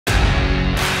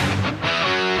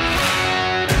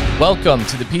Welcome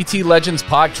to the PT Legends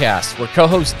podcast, where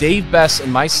co-host Dave Bess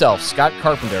and myself, Scott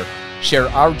Carpenter, share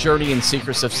our journey and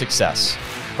secrets of success.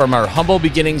 From our humble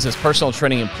beginnings as personal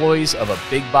training employees of a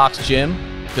big box gym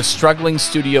to struggling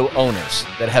studio owners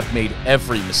that have made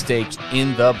every mistake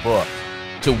in the book,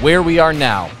 to where we are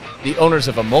now, the owners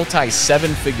of a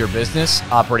multi-seven-figure business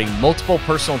operating multiple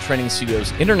personal training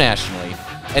studios internationally,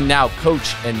 and now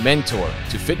coach and mentor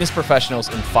to fitness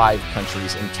professionals in 5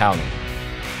 countries and counting.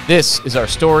 This is our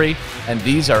story, and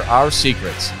these are our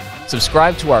secrets.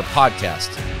 Subscribe to our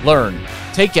podcast, learn,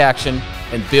 take action,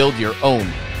 and build your own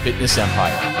fitness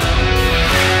empire.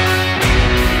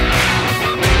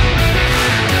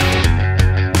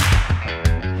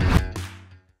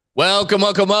 Welcome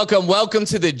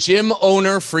to the Gym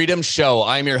Owner Freedom Show.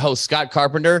 I'm your host, Scott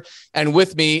Carpenter, and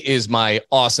with me is my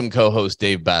awesome co-host,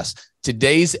 Dave Bess.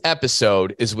 Today's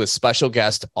episode is with special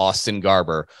guest Austin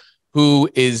Garber, who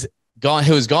has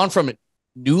gone from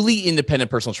newly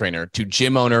independent personal trainer to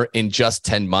gym owner in just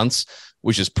 10 months,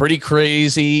 which is pretty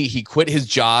crazy. He quit his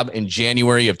job in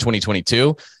January of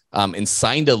 2022 and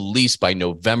signed a lease by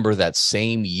November that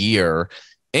same year.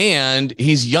 And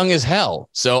he's young as hell.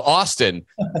 So Austin,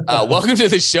 welcome to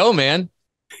the show, man.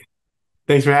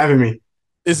 Thanks for having me.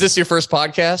 Is this your first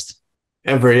podcast?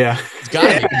 Ever, yeah. It's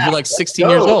gotta be. You're like 16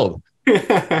 years old.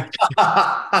 Let's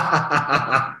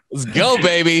go,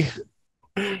 baby.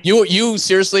 You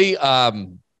seriously,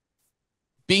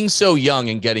 being so young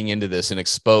and getting into this and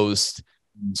exposed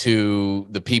to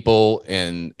the people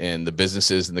and the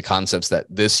businesses and the concepts that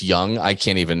this young, it's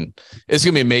going to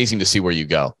be amazing to see where you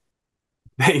go.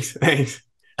 Thanks.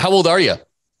 How old are you?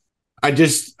 I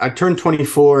turned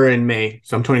 24 in May,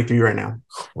 so I'm 23 right now.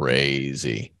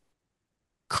 Crazy.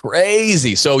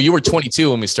 So you were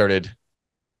 22 when we started,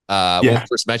 when we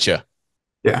first met you.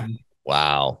 Yeah.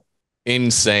 Wow.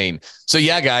 Insane. So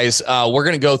yeah, guys, we're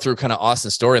going to go through kind of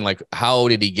Austin's story and like, how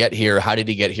did he get here? How did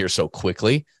he get here so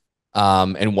quickly?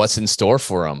 And what's in store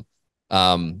for him?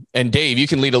 And Dave, you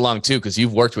can lead along too, because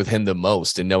you've worked with him the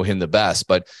most and know him the best.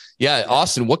 But yeah,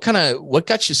 Austin, what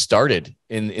got you started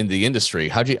in the industry?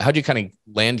 How'd you kind of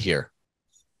land here?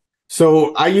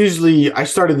 So I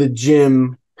started the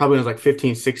gym probably when I was like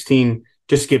 15, 16,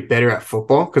 just to get better at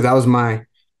football. Cause I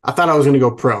thought I was going to go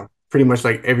pro. Pretty much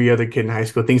like every other kid in high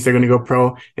school thinks they're going to go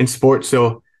pro in sports.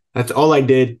 So that's all I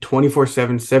did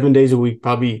 24/7, 7 days a week,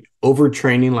 probably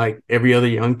overtraining like every other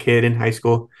young kid in high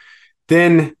school.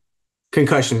 Then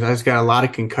concussions. I just got a lot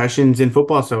of concussions in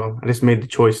football. So I just made the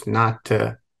choice not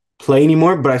to play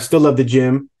anymore, but I still love the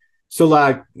gym. Still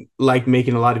like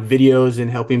making a lot of videos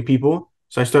and helping people.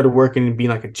 So I started working and being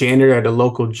like a janitor at a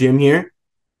local gym here.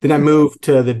 Then I moved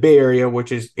to the Bay Area,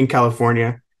 which is in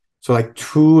California. So like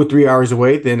 2 or 3 hours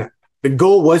away. Then the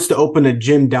goal was to open a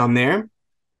gym down there,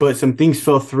 but some things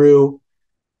fell through,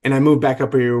 and I moved back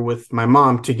up here with my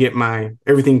mom to get my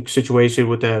everything situated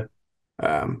with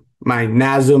my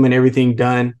NASM and everything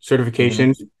done,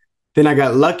 certifications. Mm-hmm. Then I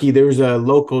got lucky. There was a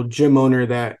local gym owner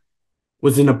that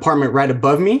was in an apartment right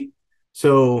above me.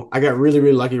 So I got really,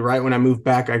 really lucky. Right when I moved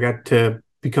back, I got to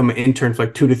become an intern for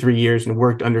like 2 to 3 years and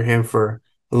worked under him for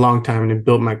a long time and then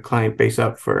built my client base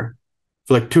up for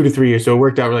like 2 to 3 years. So it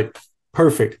worked out like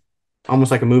perfect.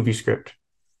 Almost like a movie script.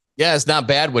 Yeah, it's not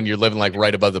bad when you're living like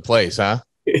right above the place, huh?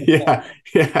 Yeah.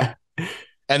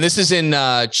 And this is in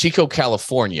Chico,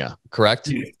 California, correct?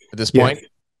 Yes. At this point?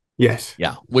 Yes.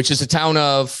 Yeah, which is a town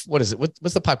of, what is it?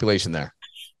 What's the population there?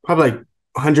 Probably like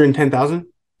 110,000.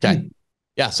 Okay.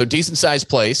 Yeah, so decent sized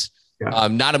place. Yeah.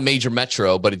 Not a major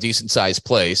metro, but a decent sized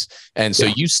place. And so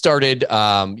you started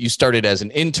as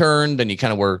an intern, then you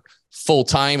kind of were full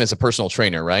time as a personal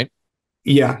trainer, right?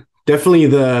 Yeah. Definitely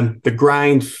the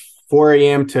grind, 4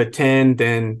 a.m. to 10,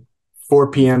 then 4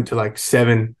 p.m. to like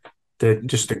 7,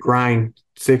 just the grind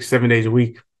 6-7 days a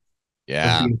week.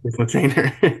 Yeah. Personal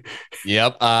trainer.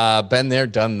 Yep. Been there,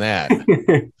 done that.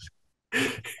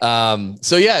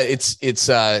 So yeah, it's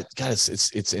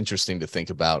interesting to think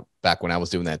about back when I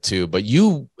was doing that too, but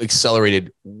you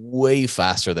accelerated way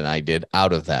faster than I did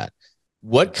out of that.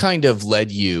 What kind of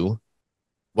led you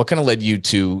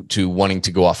to wanting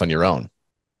to go off on your own?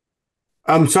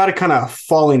 So I had kind of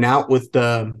falling out with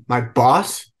my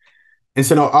boss. And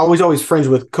so I was always friends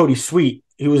with Cody Sweet.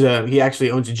 He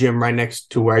actually owns a gym right next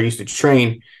to where I used to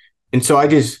train. And so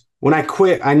when I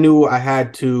quit, I knew I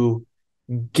had to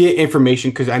get information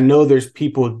because I know there's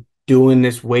people doing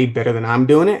this way better than I'm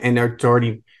doing it. And they're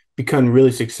already become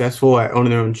really successful at owning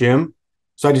their own gym.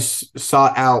 So I just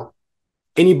sought out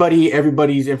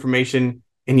everybody's information,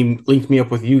 and he linked me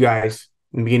up with you guys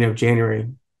in the beginning of January.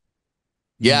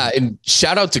 Yeah, and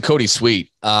shout out to Cody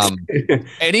Sweet.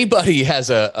 Anybody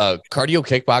has a cardio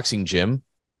kickboxing gym,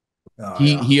 Oh,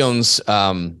 He owns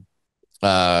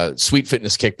Sweet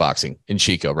Fitness Kickboxing in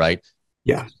Chico, right?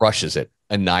 Yeah. Crushes it,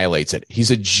 annihilates it.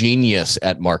 He's a genius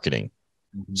at marketing.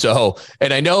 So,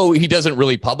 and I know he doesn't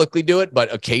really publicly do it,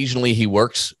 but occasionally he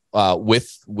works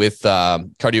with cardio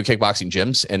kickboxing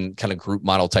gyms and kind of group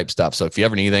model type stuff. So if you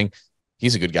ever need anything,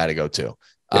 he's a good guy to go to.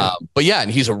 Yeah. But yeah,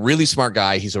 and he's a really smart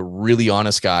guy. He's a really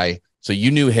honest guy. So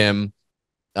you knew him,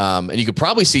 and you could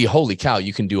probably see, holy cow,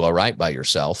 you can do all right by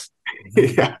yourself.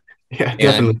 Yeah,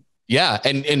 definitely.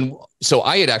 And so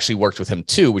I had actually worked with him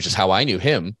too, which is how I knew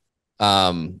him.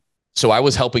 So I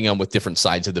was helping him with different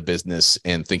sides of the business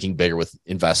and thinking bigger with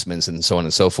investments and so on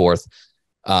and so forth,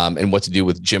 and what to do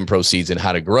with gym proceeds and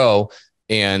how to grow.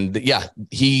 And yeah,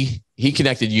 he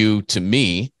connected you to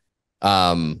me,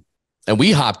 and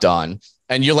we hopped on.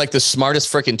 And you're like the smartest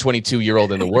freaking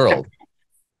 22-year-old in the world,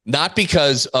 not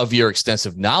because of your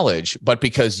extensive knowledge, but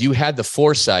because you had the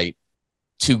foresight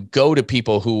to go to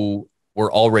people who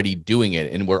were already doing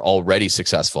it and were already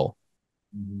successful.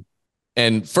 Mm-hmm.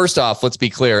 And first off, let's be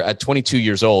clear, at 22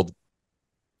 years old,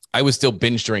 I was still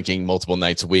binge drinking multiple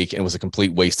nights a week and was a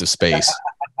complete waste of space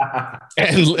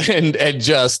and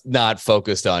just not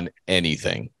focused on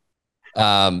anything.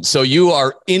 So you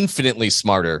are infinitely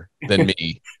smarter than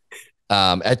me.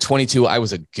 At 22, I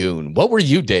was a goon. What were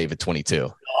you, Dave, at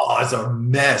 22? Oh, it's a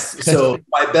mess. So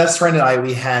my best friend and I,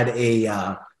 we had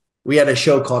a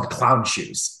show called Clown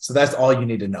Shoes. So that's all you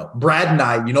need to know. Brad and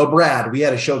I, Brad, we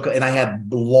had a show and I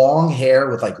had long hair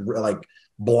with like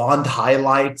blonde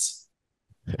highlights.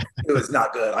 It was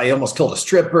not good. I almost killed a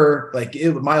stripper.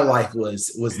 My life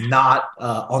was not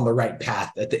on the right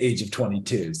path at the age of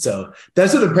 22. So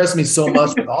that's what impressed me so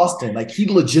much with Austin. Like he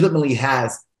legitimately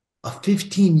has a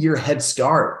 15-year head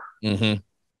start. Mm-hmm.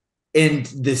 And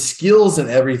the skills and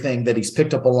everything that he's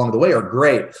picked up along the way are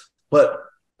great. But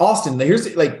Austin,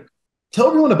 tell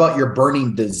everyone about your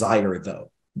burning desire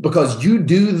though, because you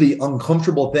do the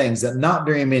uncomfortable things that not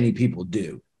very many people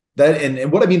do.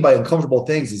 And what I mean by uncomfortable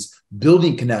things is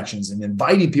building connections and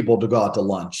inviting people to go out to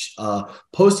lunch,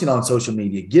 posting on social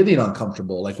media, getting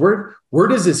uncomfortable. Like where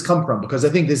does this come from? Because I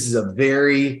think this is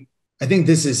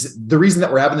the reason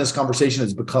that we're having this conversation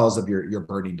is because of your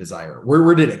burning desire.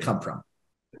 Where did it come from?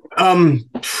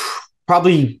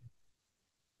 Probably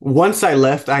once I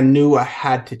left, I knew I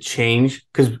had to change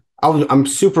because I'm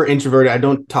super introverted. I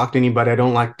don't talk to anybody. I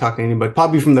don't like talking to anybody.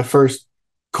 Probably from the first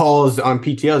calls on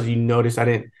PTLs, you notice I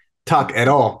didn't talk at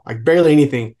all, like barely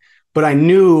anything. But I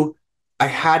knew I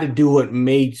had to do what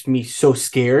made me so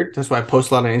scared. That's why I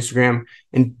post a lot on Instagram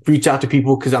and reach out to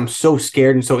people because I'm so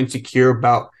scared and so insecure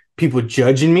about people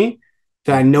judging me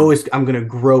that I know I'm going to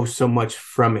grow so much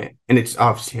from it. And it's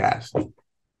obviously has.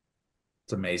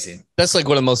 It's amazing. That's like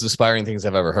one of the most inspiring things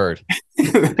I've ever heard.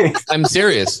 I'm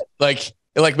serious. It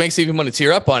makes me even want to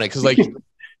tear up on it. Cause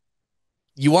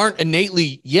you aren't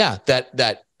innately,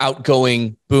 that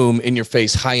outgoing, boom, in your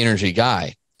face, high energy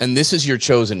guy. And this is your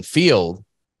chosen field.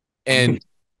 And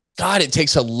God, it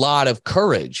takes a lot of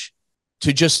courage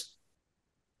to just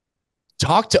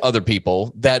talk to other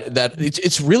people that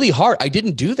it's really hard. I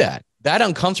didn't do that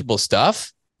uncomfortable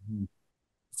stuff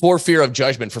for fear of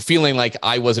judgment, for feeling like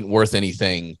I wasn't worth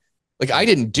anything. I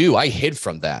hid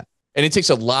from that. And it takes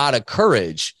a lot of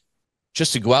courage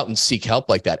just to go out and seek help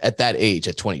like that at that age,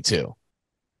 at 22.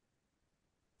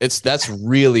 That's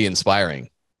really inspiring.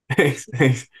 Thanks.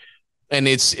 And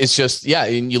it's just,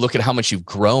 and you look at how much you've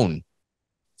grown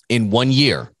in 1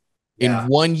 year. Yeah. In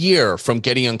 1 year from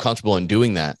getting uncomfortable and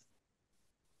doing that.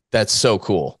 That's so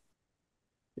cool.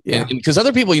 Yeah. Because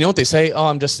other people, you know what they say? Oh,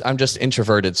 I'm just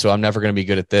introverted, so I'm never going to be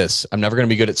good at this. I'm never going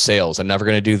to be good at sales. I'm never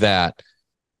going to do that.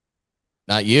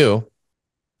 Not you.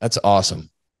 That's awesome.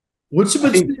 What's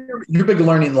your big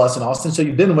learning lesson, Austin? So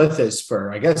you've been with us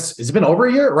for, I guess, has it been over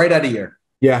a year? Right at a year.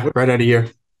 Yeah, right at a year.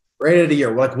 Right at a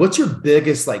year. What's your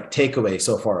biggest takeaway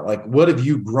so far? What have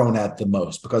you grown at the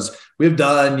most? Because we've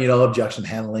done, objection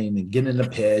handling and getting in a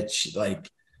pitch.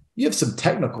 You have some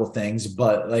technical things,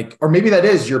 but or maybe that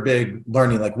is your big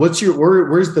learning. Where's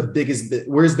been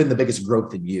the biggest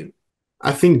growth in you?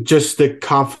 I think just the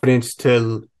confidence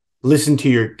to listen to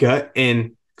your gut.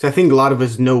 And because I think a lot of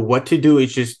us know what to do.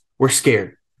 It's just, we're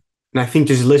scared. And I think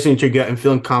just listening to your gut and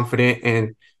feeling confident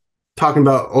and talking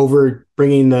about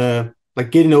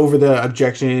getting over the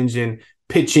objections and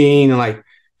pitching and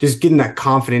just getting that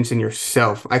confidence in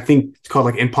yourself. I think it's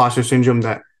called imposter syndrome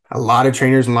that a lot of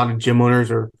trainers and a lot of gym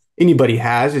owners or anybody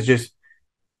has. Is just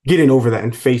getting over that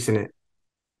and facing it.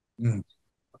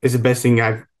 Is the best thing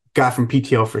I've got from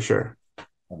PTL for sure. I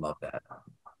love that.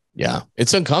 Yeah.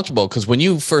 It's uncomfortable because when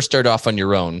you first start off on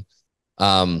your own,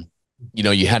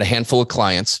 you had a handful of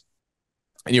clients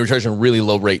and you were charging really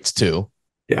low rates too.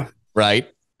 Yeah. right?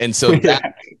 And so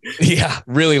that,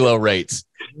 really low rates.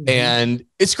 And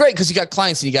it's great because you got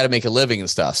clients and you got to make a living and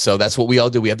stuff. So that's what we all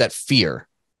do. We have that fear,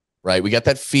 right? We got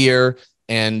that fear.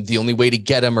 And the only way to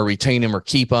get them or retain them or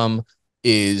keep them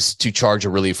is to charge a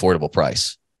really affordable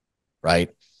price, right?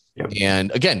 Yep.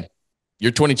 And again,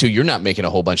 you're 22, you're not making a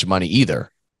whole bunch of money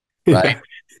either, right?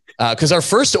 Because our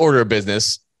first order of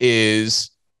business is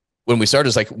when we started,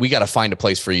 it's like, we got to find a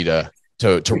place for you to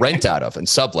rent out of and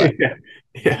sublet.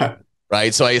 Yeah.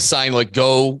 Right. So I assign like,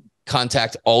 go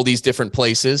contact all these different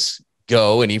places,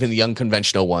 and even the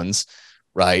unconventional ones,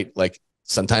 right? Like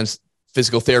sometimes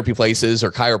physical therapy places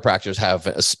or chiropractors have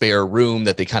a spare room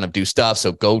that they kind of do stuff.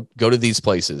 So go to these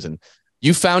places, and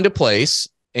you found a place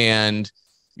and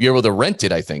you're able to rent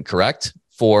it, I think, correct?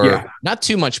 For not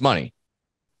too much money.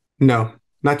 No,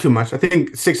 not too much. I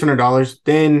think $600.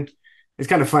 Then it's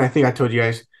kind of funny. I think I told you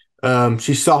guys,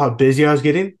 she saw how busy I was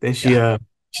getting. Then she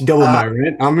doubled my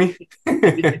rent on me.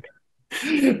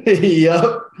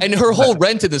 Yep. And her whole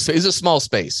rent in this is a small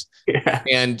space. Yeah.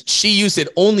 And she used it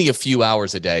only a few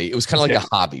hours a day. It was kind of like a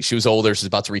hobby. She was older. She's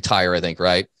about to retire, I think,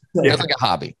 right? Yeah. It was like a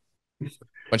hobby.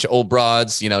 Bunch of old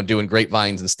broads, doing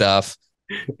grapevines and stuff.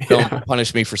 Don't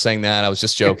punish me for saying that. I was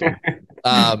just joking.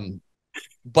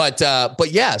 But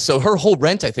yeah, so her whole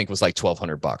rent, I think, was like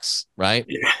 $1,200, right?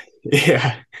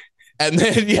 Yeah. And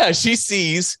then, she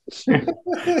sees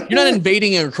you're not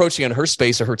invading and encroaching on her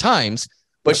space or her times,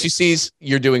 but she sees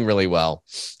you're doing really well,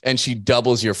 and she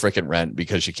doubles your freaking rent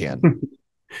because she can.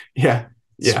 Yeah.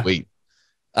 Sweet.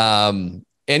 But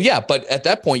at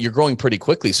that point, you're growing pretty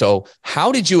quickly. So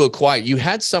how did you acquire? You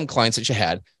had some clients that you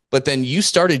had, but then you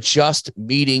started just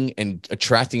meeting and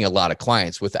attracting a lot of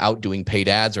clients without doing paid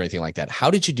ads or anything like that.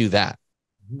 How did you do that?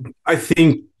 I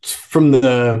think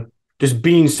from just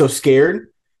being so scared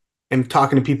and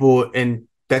talking to people, and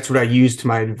that's what I use to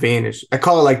my advantage. I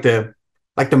call it like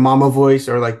the mama voice,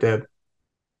 or like I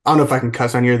don't know if I can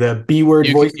cuss on here, the B word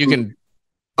voice. You can.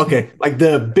 Okay. Like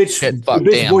the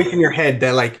bitch voice in your head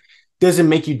that like doesn't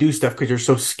make you do stuff because you're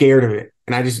so scared of it.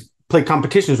 And I just play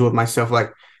competitions with myself.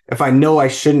 Like if I know I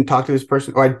shouldn't talk to this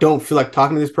person, or I don't feel like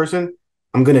talking to this person,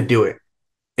 I'm going to do it.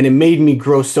 And it made me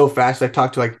grow so fast. I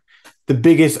talked to like the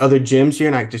biggest other gyms here,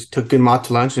 and I just took them out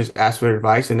to lunch and just asked for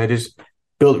advice. And I just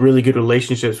built really good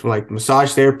relationships from like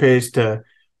massage therapists to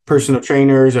personal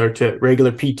trainers or to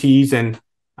regular PTs. And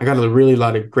I got a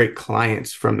lot of great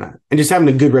clients from that, and just having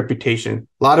a good reputation.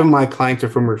 A lot of my clients are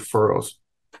from referrals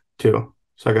too.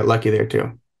 So I got lucky there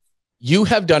too. You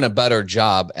have done a better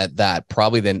job at that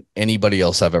probably than anybody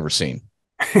else I've ever seen.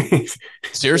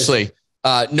 Seriously,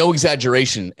 no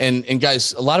exaggeration. And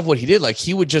guys, a lot of what he did, like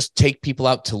he would just take people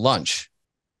out to lunch.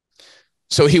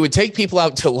 So he would take people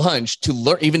out to lunch to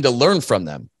learn from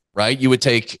them, right? You would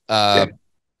take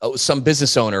some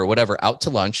business owner or whatever out to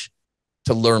lunch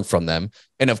to learn from them.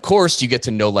 And of course they get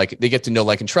to know, like,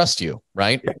 and trust you.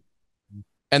 Right. Yeah.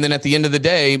 And then at the end of the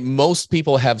day, most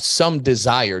people have some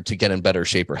desire to get in better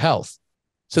shape or health.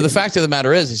 So the fact of the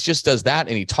matter is, he just does that,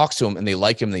 and he talks to them, and they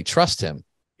like him, and they trust him.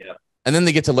 Yeah. And then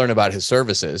they get to learn about his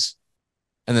services,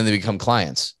 and then they become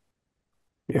clients.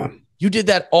 Yeah. You did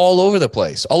that all over the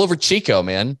place, all over Chico,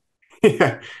 man.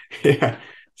 Yeah. Yeah.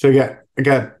 So I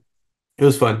got, it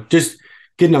was fun. Just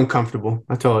getting uncomfortable.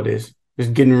 That's all it is.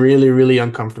 Just getting really, really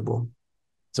uncomfortable.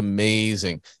 It's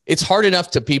amazing. It's hard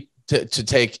enough for people to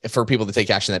take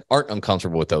action that aren't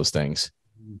uncomfortable with those things.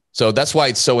 So that's why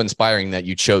it's so inspiring that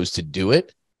you chose to do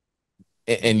it.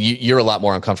 And you're a lot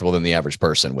more uncomfortable than the average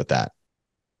person with that.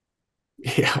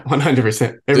 Yeah,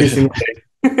 100%. Every single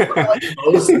day.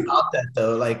 Most about that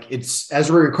though, like it's,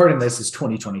 as we're recording this, is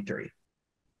 2023.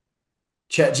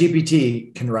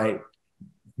 ChatGPT can write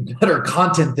better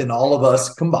content than all of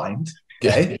us combined.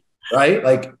 Okay. Right?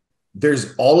 Like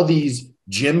there's all of these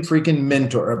gym freaking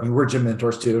mentor. I mean, we're gym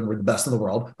mentors too, and we're the best in the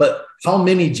world. But how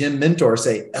many gym mentors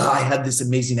say, I had this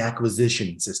amazing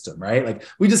acquisition system, right? Like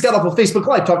we just got off of Facebook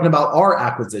Live talking about our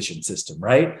acquisition system,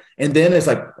 right? And then it's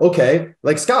like, okay,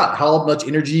 like Scott, how much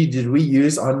energy did we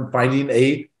use on finding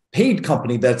a paid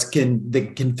company that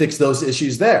can fix those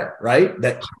issues there, right?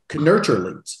 That can nurture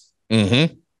leads.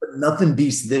 Mm-hmm. But nothing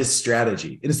beats this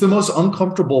strategy. And it's the most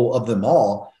uncomfortable of them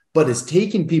all, but it's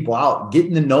taking people out,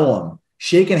 getting to know them,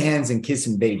 shaking hands and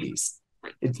kissing babies.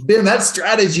 That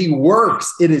strategy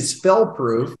works. It is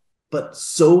fail-proof, but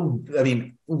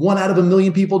 1 out of a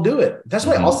million people do it. That's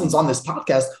why Austin's on this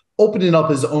podcast, opening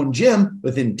up his own gym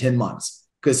within 10 months,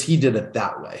 because he did it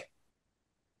that way.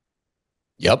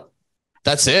 Yep.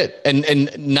 That's it. And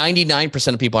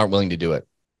 99% of people aren't willing to do it.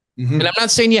 Mm-hmm. And I'm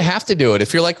not saying you have to do it.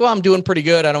 If you're like, well, I'm doing pretty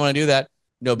good, I don't want to do that.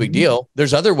 No big deal.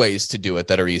 There's other ways to do it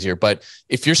that are easier. But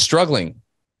if you're struggling,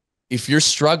 if you're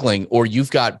struggling or you've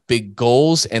got big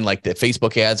goals and like the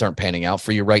Facebook ads aren't panning out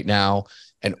for you right now,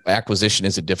 and acquisition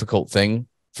is a difficult thing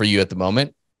for you at the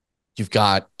moment, you've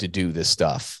got to do this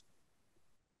stuff.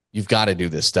 You've got to do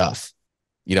this stuff.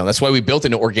 You know, that's why we built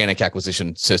an organic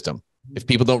acquisition system. If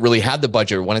people don't really have the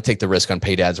budget or want to take the risk on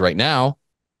paid ads right now,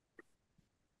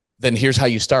 then here's how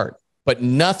you start. But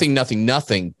nothing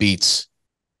beats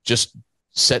just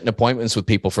setting appointments with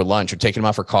people for lunch or taking them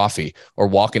out for coffee or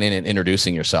walking in and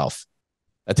introducing yourself.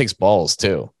 That takes balls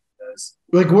too.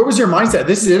 Like, what was your mindset?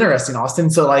 This is interesting, Austin.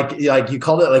 So like you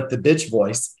called it like the bitch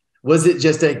voice. Was it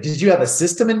just did you have a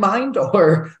system in mind,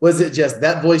 or was it just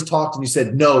that voice talked and you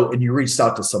said no and you reached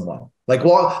out to someone?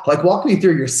 Walk me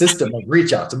through your system, like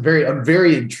reach outs. I'm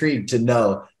very intrigued to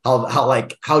know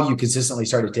how you consistently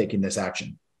started taking this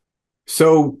action.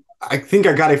 So I think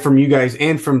I got it from you guys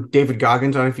and from David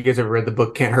Goggins. I don't know if you guys ever read the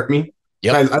book Can't Hurt Me.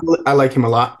 Yeah, I like him a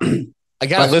lot. I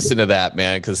gotta listen to that,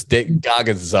 man, because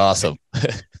Goggins is awesome.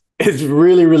 It's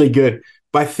really, really good.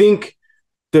 But I think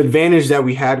the advantage that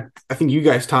we had, I think you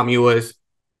guys taught me, was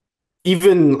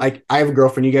even like I have a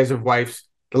girlfriend, you guys have wives.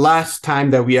 The last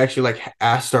time that we actually like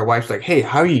asked our wives, like, hey,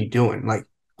 how are you doing? Like,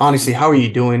 honestly, how are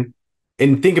you doing?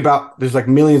 And think about, there's like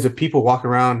millions of people walking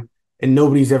around and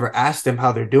nobody's ever asked them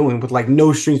how they're doing with like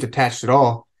no strings attached at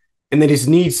all. And they just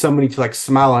need somebody to like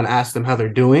smile and ask them how they're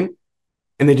doing.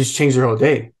 And they just change their whole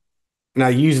day. And I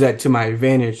use that to my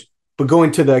advantage. But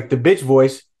going to the bitch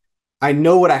voice, I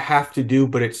know what I have to do,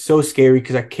 but it's so scary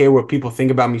because I care what people think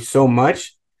about me so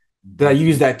much that I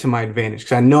use that to my advantage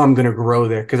because I know I'm going to grow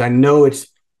there, because I know it's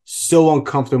so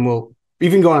uncomfortable.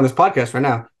 Even going on this podcast right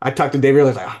now, I talked to David, I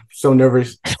was like, I'm so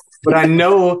nervous, but I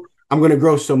know I'm going to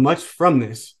grow so much from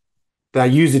this that I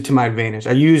use it to my advantage.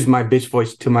 I use my bitch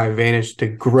voice to my advantage to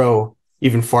grow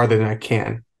even farther than I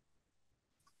can.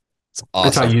 That's awesome.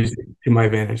 That's how I use it to my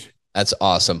advantage. That's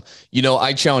awesome. You know,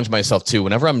 I challenge myself too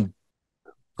whenever I'm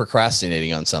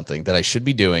procrastinating on something that I should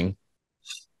be doing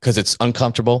because it's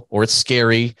uncomfortable or it's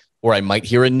scary or I might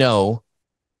hear a no,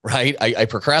 right? I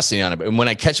procrastinate on it. And when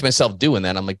I catch myself doing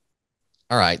that, I'm like,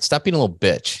 all right, stop being a little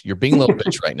bitch. You're being a little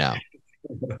bitch right now.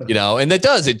 You know, and that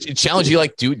does, it challenges you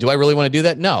like, do I really want to do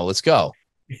that? No, let's go.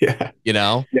 Yeah. You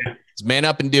know, let's man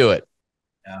up and do it.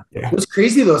 Yeah. What's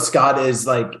crazy though, Scott, is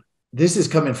like, this is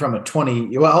coming from a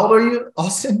 20, well, how old are you,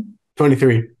 Austin?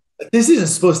 23. This isn't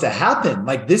supposed to happen.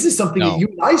 Like, this is something that you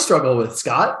and I struggle with,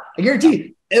 Scott. I guarantee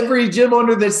you, every gym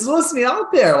owner that's listening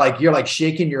out there, like, you're like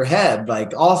shaking your head,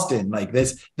 like, Austin, like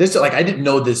this, like, I didn't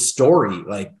know this story,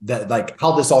 like that, like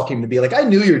how this all came to be. Like, I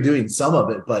knew you're doing some of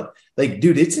it, but like,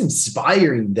 dude, it's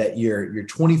inspiring that you're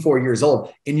 24 years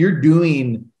old and you're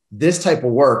doing this type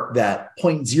of work that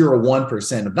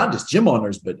 0.01% of not just gym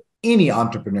owners, but any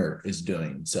entrepreneur is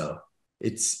doing. So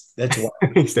that's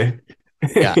why.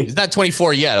 Yeah, he's not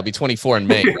 24 yet. I'll be 24 in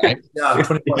May, right? Yeah,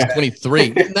 24.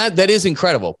 23. And that is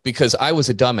incredible because I was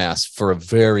a dumbass for a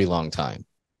very long time,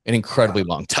 an incredibly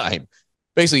long time,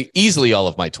 basically easily all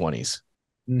of my 20s.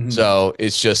 Mm-hmm. So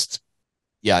it's just,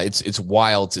 yeah, it's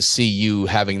wild to see you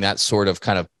having that sort of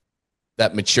kind of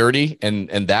that maturity and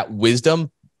that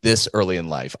wisdom this early in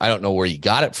life. I don't know where you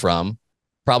got it from.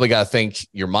 Probably got to thank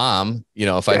your mom, you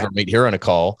know, if I ever meet her on a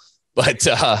call, but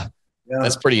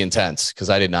that's pretty intense because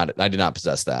I did not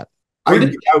possess that.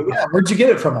 Where'd you get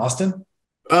it from, Austin?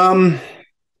 I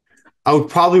would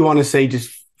probably want to say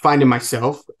just finding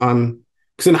myself.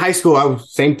 Because in high school, I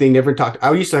was same thing, never talked.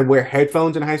 I used to wear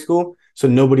headphones in high school, so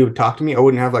nobody would talk to me. I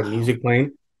wouldn't have like music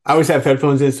playing. I always have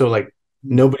headphones in, so like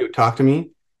nobody would talk to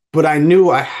me. But I knew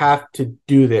I have to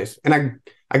do this, and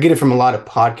I get it from a lot of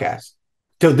podcasts.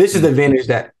 So this is the advantage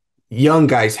that young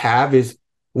guys have is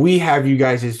we have you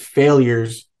guys as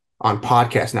failures on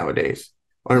podcasts nowadays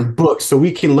or in books. So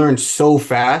we can learn so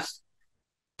fast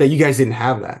that you guys didn't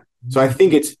have that. So I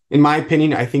think it's, in my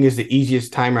opinion, I think it's the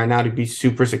easiest time right now to be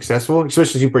super successful,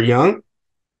 especially super young,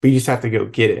 but you just have to go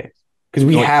get it. Because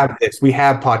we have this, we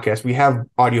have podcasts, we have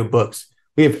audiobooks,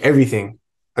 we have everything.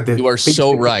 You are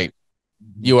so right.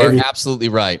 You are absolutely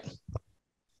right.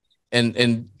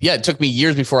 And yeah, it took me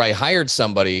years before I hired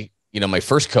somebody, you know, my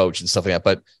first coach and stuff like that.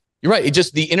 But you're right. It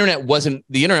just, the internet was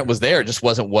there. It just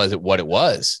wasn't what it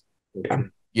was,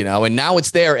 you know, and now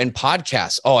it's there. And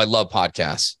podcasts. Oh, I love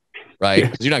podcasts, right?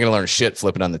 Because you're not going to learn shit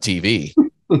flipping on the TV.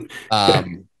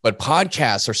 But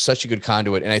podcasts are such a good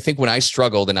conduit. And I think when I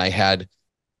struggled and I had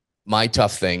my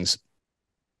tough things,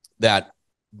 that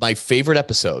my favorite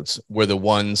episodes were the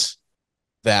ones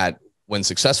that when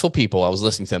successful people, I was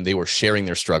listening to them, they were sharing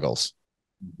their struggles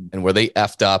and where they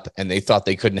effed up and they thought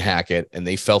they couldn't hack it and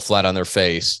they fell flat on their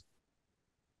face.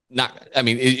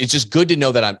 It's just good to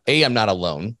know that I'm not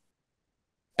alone,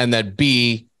 and that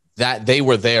B, that they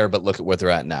were there, but look at where they're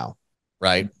at now.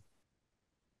 right?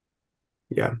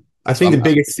 Yeah. I think the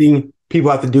biggest thing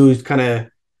people have to do is kind of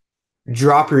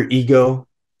drop your ego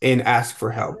and ask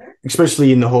for help,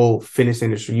 especially in the whole fitness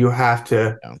industry. You have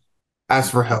to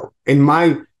ask for help. And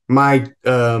my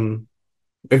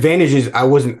advantage is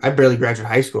I barely graduated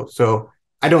high school. So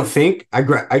I don't think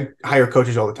I hire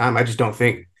coaches all the time. I just don't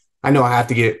think I know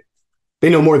they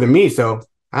know more than me. So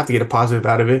I have to get a positive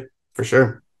out of it for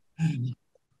sure.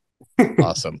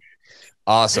 Awesome.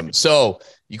 Awesome. So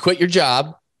you quit your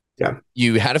job. Yeah.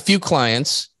 You had a few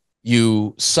clients,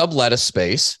 you sublet a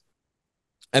space,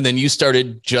 and then you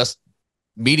started just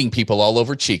meeting people all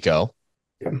over Chico.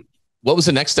 Yeah. What was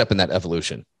the next step in that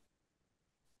evolution?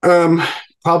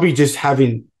 Probably just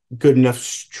having good enough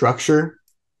structure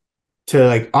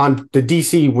to on the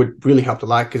DC would really help a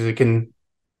lot because it can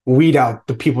weed out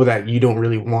the people that you don't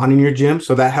really want in your gym.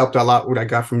 So that helped a lot what I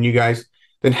got from you guys.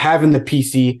 Then having the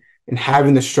PC and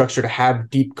having the structure to have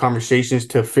deep conversations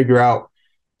to figure out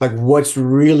what's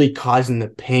really causing the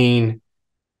pain.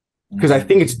 Because I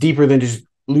think it's deeper than just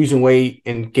losing weight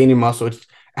and gaining muscle. It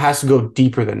has to go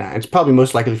deeper than that. It's probably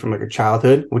most likely from a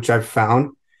childhood, which I've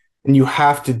found. And you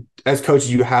have to, as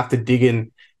coaches, you have to dig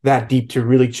in that deep to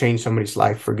really change somebody's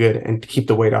life for good and to keep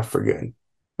the weight off for good.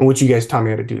 And what you guys taught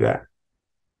me how to do that.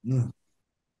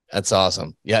 That's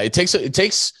awesome. Yeah, it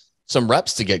takes some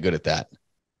reps to get good at that.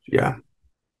 Yeah.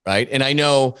 Right. And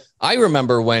I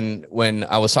remember when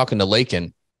I was talking to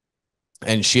Lakin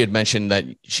and she had mentioned that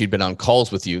she'd been on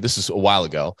calls with you. This is a while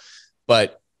ago,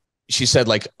 but she said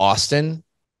Austin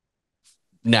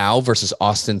now versus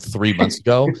Austin 3 months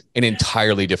ago, an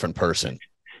entirely different person,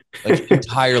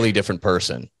 entirely different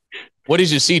person. What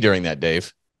did you see during that,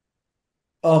 Dave?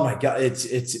 Oh my God. It's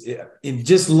in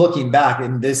just looking back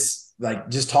and this,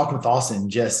 just talking with Austin,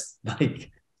 just the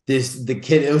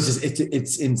kid, it was just,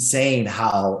 it's insane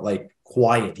how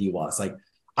quiet he was.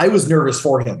 I was nervous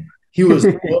for him. He was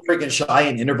so freaking shy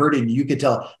and introverted. And you could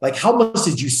tell, how much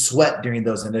did you sweat during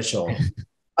those initial?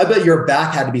 I bet your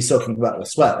back had to be soaking wet with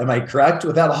sweat. Am I correct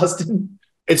with that, Austin?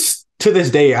 It's to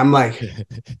this day. I'm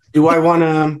do I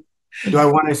want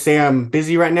to say I'm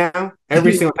busy right now?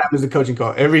 Every single time is a coaching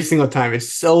call. Every single time.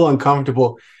 It's so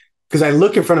uncomfortable because I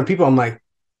look in front of people. I'm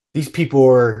these people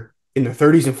are in their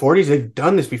 30s and 40s. They've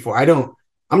done this before.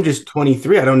 I'm just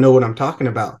 23. I don't know what I'm talking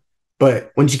about.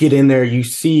 But once you get in there, you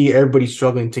see everybody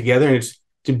struggling together, and it's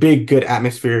a big, good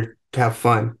atmosphere to have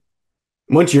fun.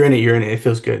 Once you're in it, you're in it. It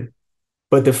feels good.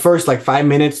 But the first 5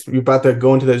 minutes, you're about to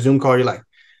go into the Zoom call, you're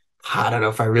I don't know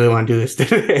if I really want to do this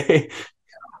today.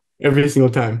 Every single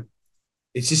time.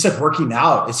 It's just working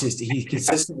out. It's just he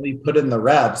consistently put in the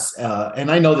reps.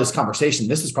 And I know this conversation,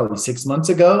 this is probably 6 months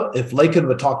ago. If Lakin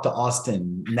would talk to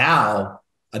Austin now,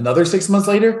 another 6 months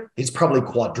later, he's probably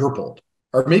quadrupled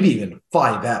or maybe even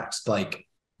 5x.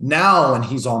 Now when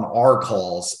he's on our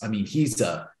calls, I mean,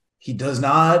 he does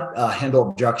not handle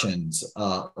objections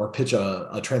or pitch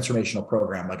a transformational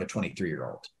program like a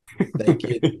 23-year-old.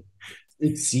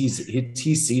 He's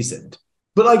seasoned.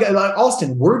 But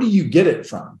Austin, where do you get it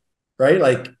from?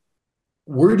 Right?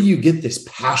 Where do you get this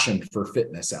passion for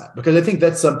fitness at? Because I think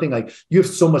that's something you have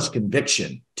so much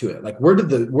conviction to it. Where did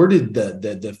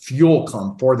the fuel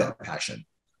come for that passion?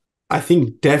 I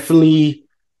think definitely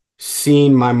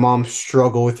seeing my mom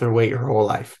struggle with her weight her whole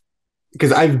life.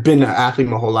 Because I've been an athlete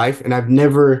my whole life and I've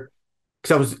never,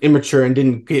 because I was immature and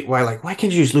didn't get why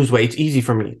can't you just lose weight? It's easy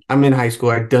for me. I'm in high school.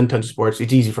 I've done tons of sports.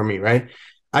 It's easy for me, right?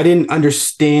 I didn't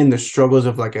understand the struggles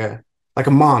of a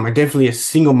mom, or definitely a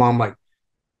single mom.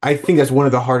 I think that's one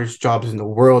of the hardest jobs in the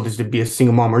world is to be a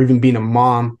single mom, or even being a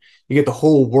mom. You get the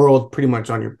whole world pretty much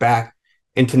on your back.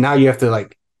 And to now you have to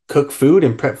cook food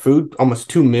and prep food, almost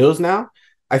 2 meals now.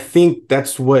 I think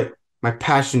that's what my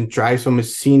passion drives from,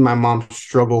 is seeing my mom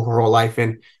struggle her whole life,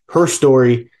 and her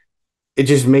story. It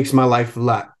just makes my life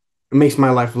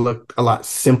look a lot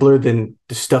simpler than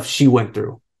the stuff she went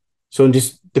through. So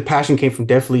just the passion came from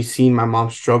definitely seeing my mom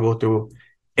struggle through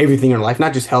everything in her life,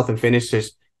 not just health and fitness,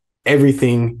 just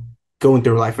everything going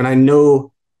through her life. And I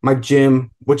know my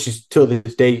gym, which is till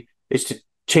this day, it's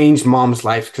changed mom's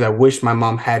life because I wish my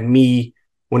mom had me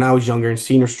when I was younger and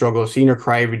seen her struggle, seen her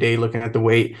cry every day looking at the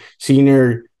weight, seeing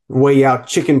her weigh out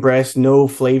chicken breast, no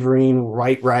flavoring,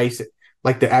 white rice,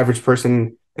 like the average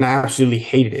person. And I absolutely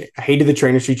hated it. I hated the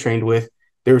trainers she trained with.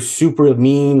 They were super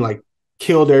mean,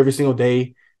 killed her every single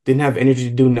day, didn't have energy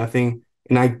to do nothing.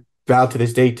 And I vowed to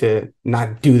this day to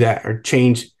not do that or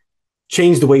change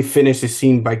the way fitness is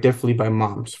seen definitely by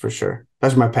moms, for sure.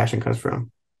 That's where my passion comes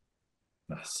from.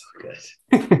 That's so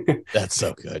good. That's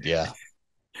so good. Yeah.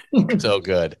 So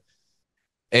good.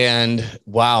 And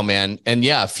wow, man. And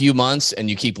yeah, a few months and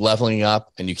you keep leveling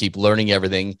up and you keep learning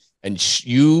everything. And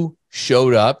you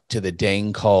showed up to the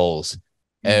dang calls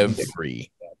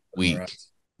every week,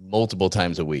 multiple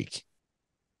times a week.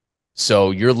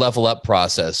 So your level up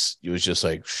process, it was just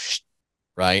like,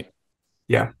 right?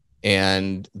 Yeah.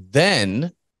 And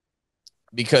then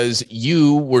because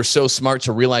you were so smart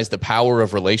to realize the power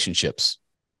of relationships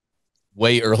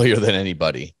way earlier than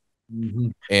anybody,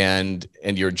 and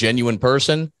you're a genuine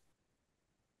person.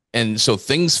 And so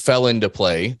things fell into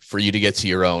play for you to get to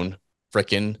your own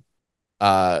freaking,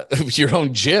 your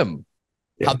own gym.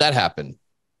 Yeah. How'd that happen?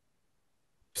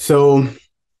 So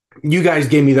you guys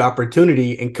gave me the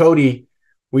opportunity, and Cody,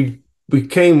 we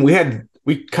kind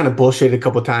of bullshitted a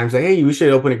couple of times. Like, hey, we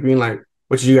should open a Greenlight,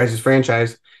 which is you guys'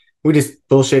 franchise. We just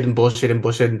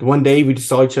bullshitted. One day we just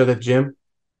saw each other at the gym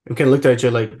and kind of looked at each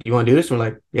other like, you want to do this? And we're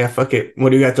like, yeah, fuck it. What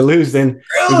do you got to lose? Then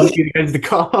we gave you guys the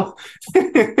call.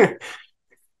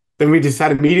 Then we just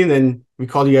had a meeting. Then we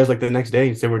called you guys like the next day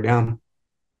and said we're down.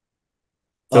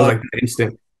 So it was like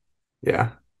instant.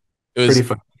 Yeah. It was pretty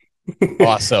fun.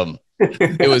 Awesome.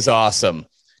 It was awesome.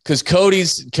 Because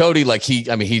Cody, like he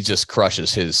just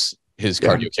crushes his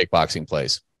cardio kickboxing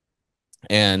plays.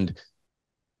 And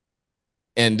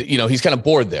he's kind of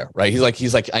bored there, right?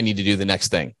 He's like, I need to do the next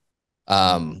thing.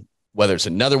 Whether it's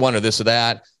another one or this or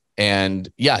that. And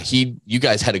yeah, you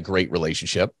guys had a great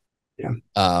relationship. Yeah.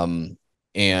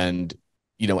 And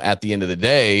at the end of the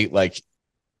day, like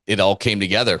it all came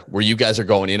together where you guys are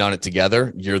going in on it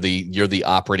together. You're the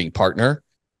operating partner.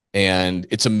 And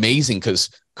it's amazing because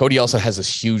Cody also has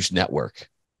this huge network.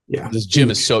 Yeah. This gym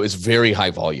is very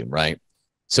high volume, right?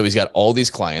 So he's got all these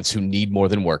clients who need more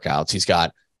than workouts. He's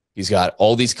got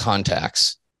all these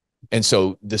contacts. And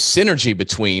so the synergy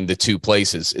between the two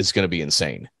places is going to be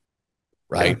insane,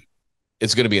 right? Yeah.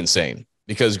 It's going to be insane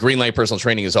because Greenlight Personal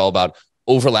Training is all about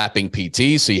overlapping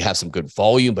PT. So you have some good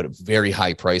volume, but a very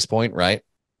high price point, right?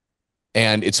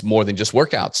 And it's more than just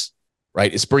workouts,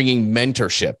 right? It's bringing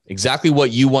mentorship, exactly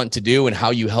what you want to do and how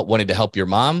you wanted to help your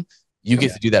mom. You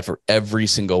get to do that for every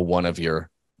single one of your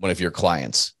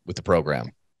clients with the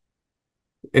program.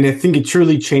 And I think it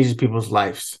truly changes people's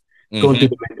lives going through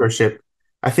the mentorship.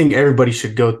 I think everybody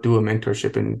should go through a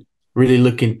mentorship and really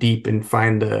look in deep and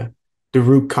find the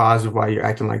root cause of why you're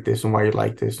acting like this and why you're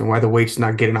like this and why the weight's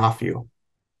not getting off you.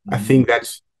 I think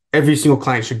that's every single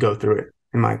client should go through it,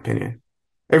 in my opinion.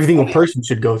 Every single person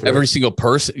should go through it. Every single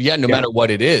person. Yeah, no matter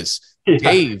what it is.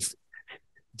 Yeah.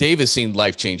 Dave has seen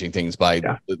life-changing things by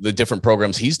the different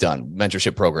programs he's done,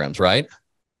 mentorship programs, right?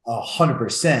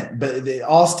 100%. But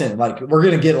Austin, like I'm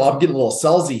getting a little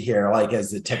salesy here, like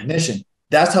as a technician.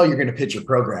 That's how you're going to pitch your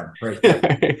program right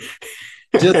there.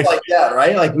 Just like that,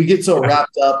 right? Like we get so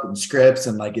wrapped up in scripts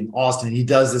and like in Austin, he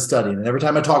does this study. And every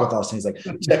time I talk with Austin, he's like,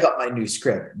 check out my new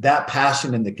script. That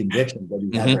passion and the conviction that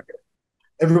he has right there.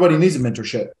 Everybody needs a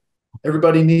mentorship.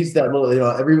 Everybody needs that little,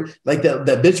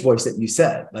 that bitch voice that you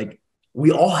said. Like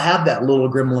we all have that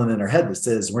little gremlin in our head that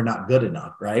says we're not good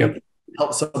enough, right? Yep.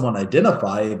 Help someone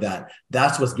identify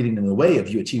that's what's getting in the way of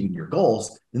you achieving your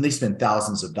goals, then they spend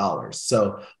thousands of dollars.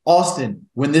 So Austin,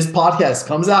 when this podcast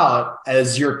comes out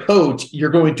as your coach, you're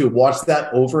going to watch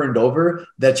that over and over.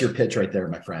 That's your pitch right there,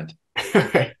 my friend.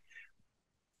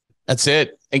 That's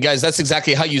it. And guys, that's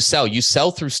exactly how you sell. You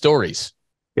sell through stories.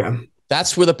 Yeah.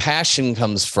 That's where the passion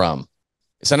comes from.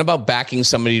 It's not about backing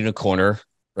somebody in a corner,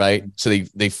 right? So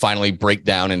they finally break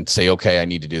down and say, okay, I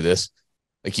need to do this.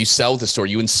 Like you sell the story,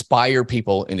 you inspire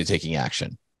people into taking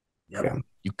action. Yep.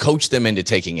 You coach them into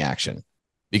taking action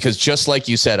because just like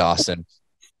you said, Austin,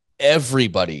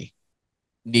 everybody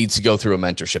needs to go through a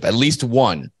mentorship, at least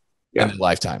one in their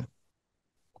lifetime.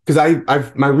 Because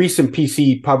I've my recent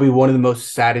PC, probably one of the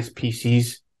most saddest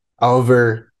PCs I'll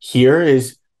ever hear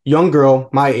is young girl,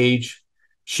 my age.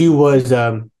 She was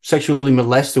sexually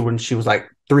molested when she was like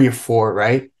 3 or 4,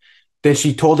 right? Then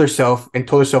she told herself in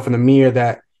the mirror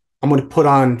that I'm going to put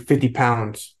on 50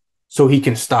 pounds so he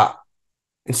can stop.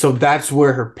 And so that's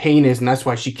where her pain is. And that's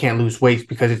why she can't lose weight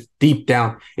because it's deep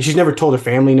down. And she's never told her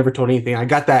family, never told anything. I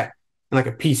got that in like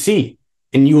a PC.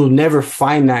 And you will never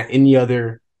find that in any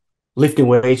other lifting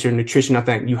weights or nutrition,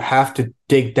 nothing. You have to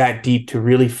dig that deep to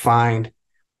really find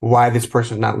why this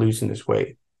person's not losing this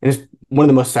weight. And it's one of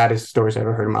the most saddest stories I've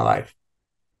ever heard in my life.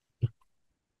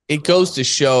 It goes to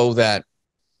show that,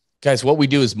 guys, what we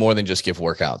do is more than just give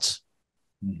workouts.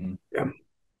 Mm-hmm. Yeah.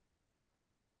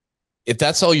 If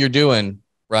that's all you're doing,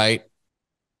 right,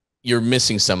 you're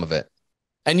missing some of it.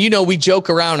 And, we joke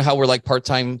around how we're like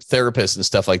part-time therapists and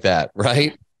stuff like that,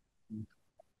 right?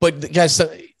 But guys,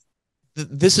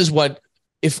 this is what,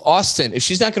 if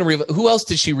she's not going to reveal, who else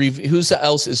is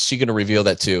she going to reveal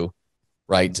that to,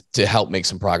 right? To help make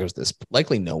some progress with this?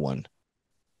 Likely no one.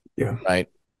 Yeah. Right.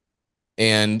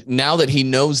 And now that he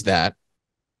knows that,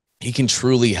 he can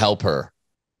truly help her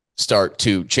start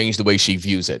to change the way she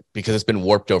views it, because it's been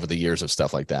warped over the years of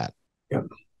stuff like that. Yep.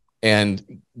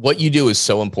 And what you do is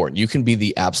so important. You can be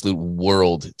the absolute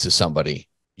world to somebody.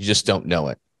 You just don't know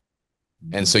it.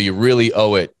 And so you really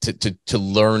owe it to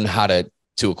learn how to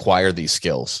acquire these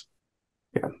skills.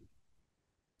 Yeah.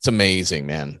 It's amazing,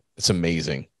 man. It's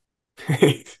amazing.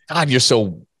 God, you're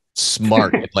so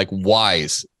smart and like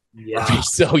wise. Yeah. You're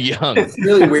so young. It's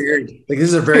really weird. Like, this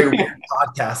is a very weird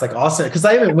podcast. Like, Austin, because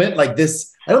I haven't went like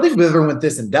this. I don't think we ever went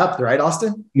this in depth, right,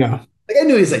 Austin? No. Like, I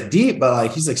knew he's like deep, but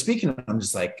like he's like speaking. I'm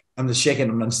just shaking.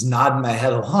 I'm just nodding my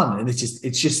head along, and it's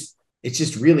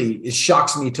just really, it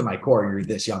shocks me to my core. You're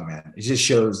this young, man. It just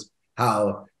shows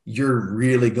how you're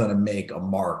really going to make a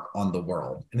mark on the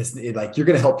world, and it's like you're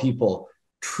going to help people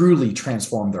truly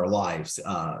transform their lives.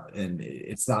 And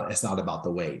it's not about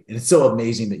the weight. And it's so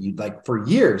amazing that you, like, for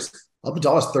years up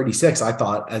until I was 36, I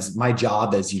thought as my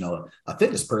job as, a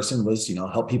fitness person was,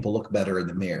 help people look better in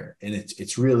the mirror. And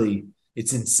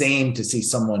it's insane to see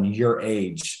someone your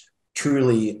age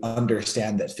truly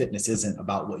understand that fitness isn't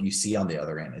about what you see on the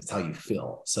other end. It's how you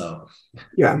feel. So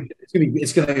yeah, it's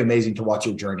going to be amazing to watch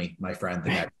your journey, my friend.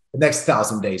 The next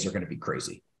 1,000 days are going to be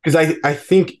crazy. Because I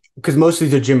think, because most of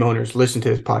the gym owners listen to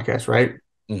this podcast, right?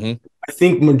 Mm-hmm. I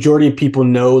think majority of people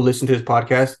listen to this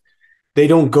podcast. They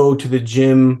don't go to the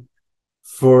gym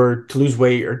to lose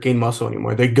weight or gain muscle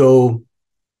anymore. They go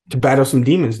to battle some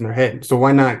demons in their head. So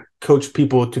why not coach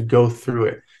people to go through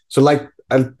it? So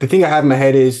the thing I have in my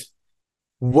head is,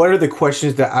 what are the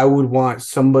questions that I would want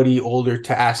somebody older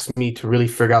to ask me to really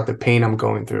figure out the pain I'm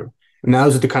going through? And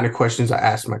those are the kind of questions I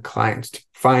ask my clients to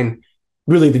find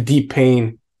really the deep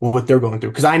pain, what they're going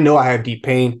through. Because I know I have deep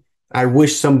pain. I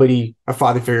wish a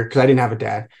father figure, because I didn't have a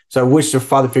dad. So I wish a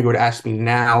father figure would ask me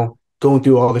now, going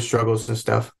through all the struggles and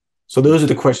stuff. So those are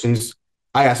the questions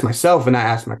I ask myself, and I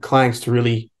ask my clients to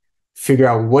really figure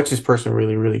out what's this person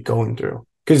really, really going through.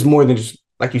 Because more than just,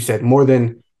 like you said, more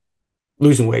than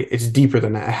losing weight, it's deeper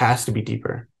than that. It has to be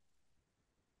deeper.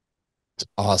 It's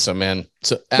awesome, man.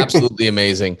 So absolutely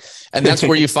amazing. And that's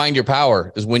where you find your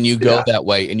power, is when you go that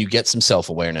way and you get some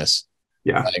self-awareness.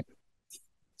 Yeah. Right?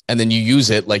 And then you use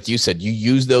it, like you said, you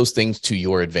use those things to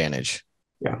your advantage.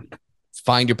 Yeah.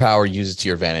 Find your power, use it to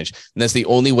your advantage. And that's the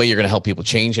only way you're going to help people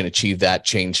change and achieve that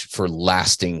change for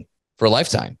lasting, for a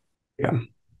lifetime. Yeah.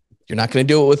 You're not going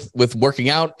to do it with working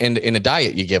out and in a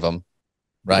diet you give them,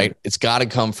 right? It's got to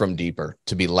come from deeper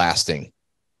to be lasting.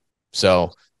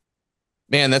 So,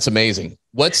 man, that's amazing.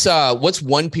 What's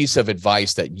one piece of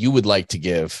advice that you would like to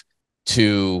give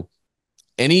to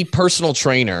any personal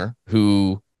trainer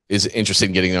who is interested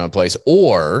in getting their own place,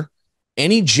 or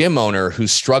any gym owner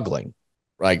who's struggling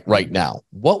right now?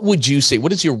 What would you say?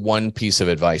 What is your one piece of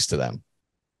advice to them?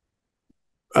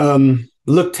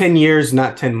 Look 10 years,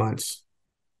 not 10 months.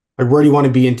 Like, where do you want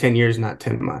to be in 10 years, not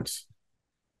 10 months?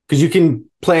 Because you can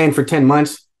plan for 10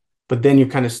 months, but then you're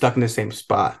kind of stuck in the same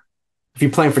spot. If you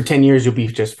plan for 10 years, you'll be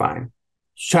just fine.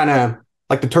 Just trying to,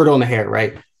 like the turtle in the hare,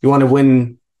 right? You want to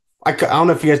win. I don't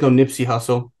know if you guys know Nipsey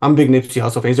Hussle. I'm a big Nipsey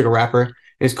Hussle fan. He's like a rapper. And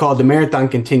it's called The Marathon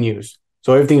Continues.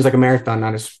 So everything's like a marathon,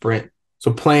 not a sprint.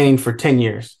 So planning for 10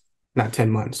 years, not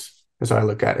 10 months. That's how I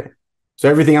look at it. So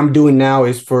everything I'm doing now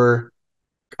is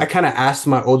I kind of asked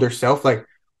my older self, like,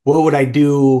 what would I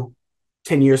do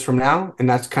 10 years from now? And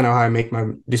that's kind of how I make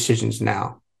my decisions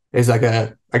now. It's like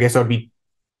I guess I would be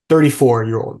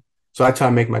 34-year-old. So that's how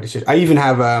I make my decision. I even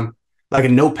have like a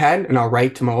notepad, and I'll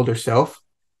write to my older self,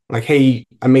 like, hey,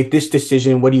 I made this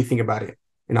decision. What do you think about it?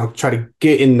 And I'll try to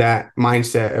get in that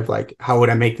mindset of like, how would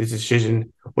I make this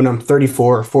decision when I'm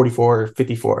 34 or 44 or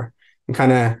 54, and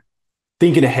kind of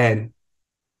thinking ahead.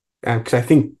 Because I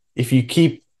think if you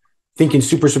keep thinking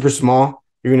super, super small,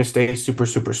 you're going to stay super,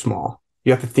 super small.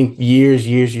 You have to think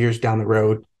years down the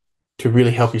road to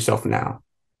really help yourself now.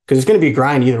 Because it's going to be a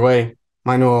grind either way.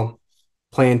 Might as well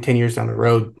plan 10 years down the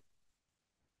road,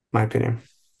 my opinion.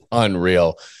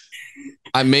 Unreal.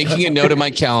 I'm making a note of my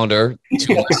calendar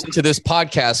to listen to this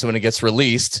podcast when it gets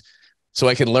released so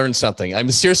I can learn something.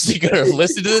 I'm seriously going to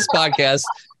listen to this podcast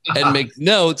and make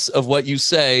notes of what you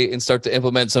say and start to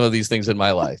implement some of these things in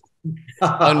my life.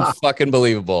 Unfucking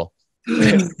believable.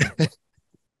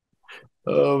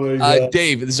 Oh my God.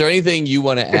 Dave, is there anything you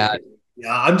want to add?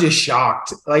 Yeah, I'm just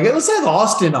shocked. Like, let's have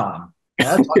Austin on.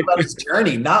 Yeah, talk about his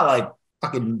journey, not like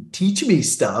fucking teach me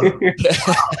stuff.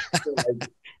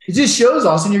 It just shows,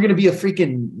 Austin, you're going to be a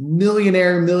freaking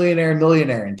millionaire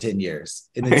in 10 years.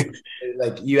 And it's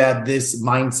like, you have this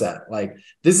mindset. Like,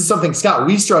 this is something, Scott,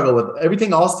 we struggle with.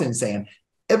 Everything Austin's saying,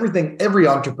 everything, every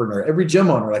entrepreneur, every gym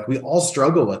owner, like we all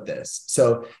struggle with this.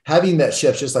 So having that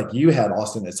shift, just like you had,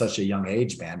 Austin, at such a young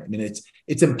age, man. I mean,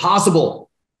 it's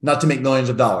impossible not to make millions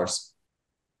of dollars.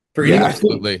 For anyone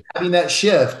absolutely. Having that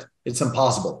shift, it's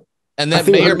impossible. And that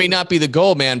may or may not be the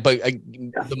goal, man. But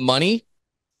the money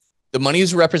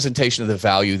is a representation of the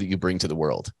value that you bring to the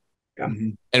world. Yeah.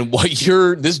 And what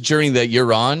this journey that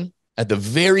you're on at the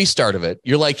very start of it,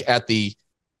 you're like at the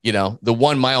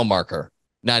 1 mile marker.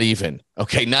 Not even.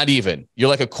 Okay. Not even. You're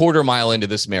like a quarter mile into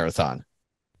this marathon.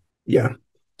 Yeah.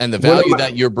 And the value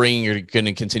that you're bringing, you're going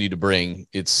to continue to bring.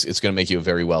 It's going to make you a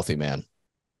very wealthy man.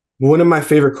 One of my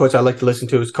favorite quotes I like to listen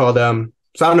to is called, so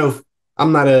I don't know if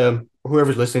I'm not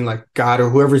whoever's listening, like God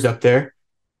or whoever's up there,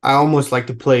 I almost like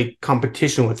to play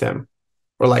competition with them,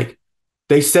 or like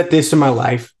they set this in my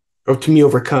life or to me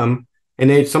overcome.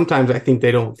 And sometimes I think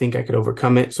they don't think I could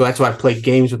overcome it. So that's why I play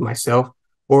games with myself.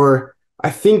 Or I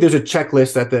think there's a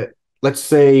checklist that let's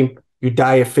say you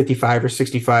die at 55 or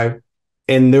 65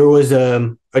 and there was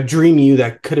a dream you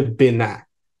that could have been that.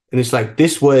 And it's like,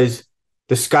 this was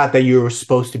the Scott that you were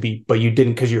supposed to be, but you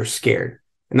didn't because you were scared.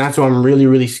 And that's what I'm really,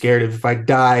 really scared of. If I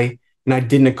die and I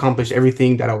didn't accomplish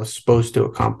everything that I was supposed to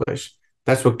accomplish,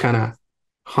 that's what kind of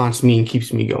haunts me and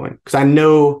keeps me going. Because I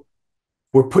know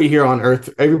we're put here on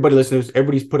earth. Everybody listening to this,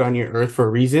 everybody's put on your earth for a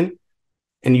reason.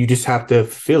 And you just have to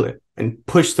feel it and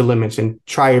push the limits and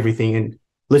try everything and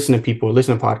listen to people,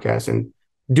 listen to podcasts and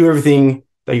do everything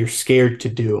that you're scared to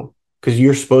do. Because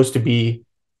you're supposed to be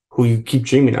who you keep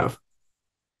dreaming of.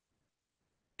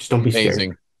 Just don't be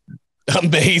scared.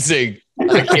 Amazing.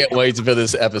 I can't wait for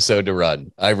this episode to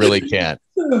run. I really can't.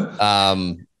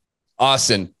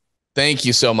 Austin, thank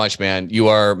you so much, man. You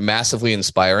are massively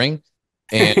inspiring.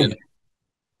 And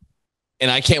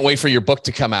I can't wait for your book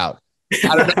to come out.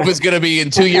 I don't know if it's going to be in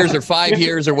 2 years or 5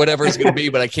 years or whatever it's going to be,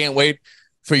 but I can't wait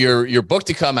for your book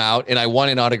to come out. And I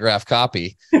want an autographed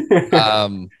copy.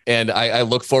 And I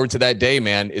look forward to that day,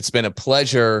 man. It's been a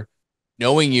pleasure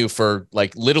knowing you for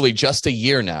like literally just a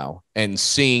year now and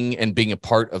seeing and being a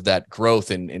part of that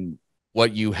growth and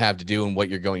what you have to do and what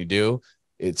you're going to do.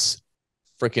 It's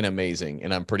freaking amazing.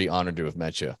 And I'm pretty honored to have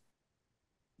met you.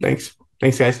 Thanks,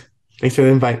 guys. Thanks for the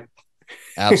invite.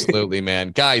 Absolutely, man.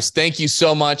 Guys, thank you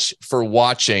so much for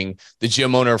watching the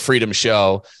Gym Owner Freedom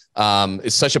Show.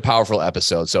 It's such a powerful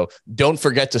episode. So don't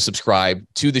forget to subscribe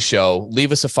to the show.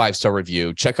 Leave us a 5-star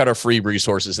review. Check out our free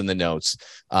resources in the notes.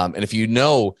 And if you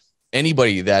know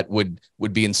anybody that would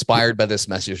be inspired by this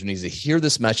message and needs to hear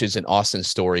this message in Austin's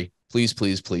story, please,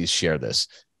 please, please share this.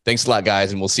 Thanks a lot,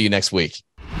 guys, and we'll see you next week.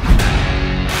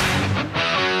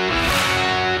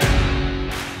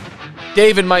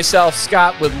 Dave and myself,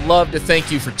 Scott, would love to thank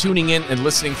you for tuning in and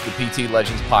listening to the PT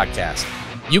Legends podcast.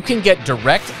 You can get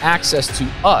direct access to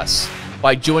us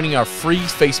by joining our free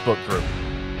Facebook group.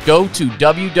 Go to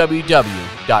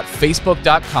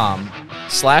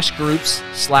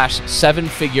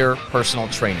www.facebook.com/groups/7-figure personal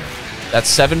trainer.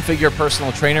 That's 7-figure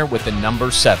personal trainer with the number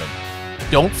 7.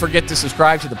 Don't forget to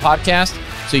subscribe to the podcast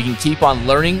so you can keep on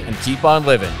learning and keep on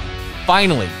living.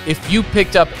 Finally, if you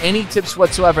picked up any tips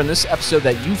whatsoever in this episode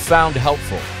that you found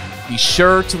helpful, be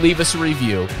sure to leave us a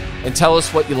review and tell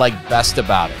us what you like best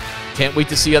about it. Can't wait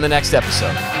to see you on the next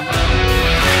episode.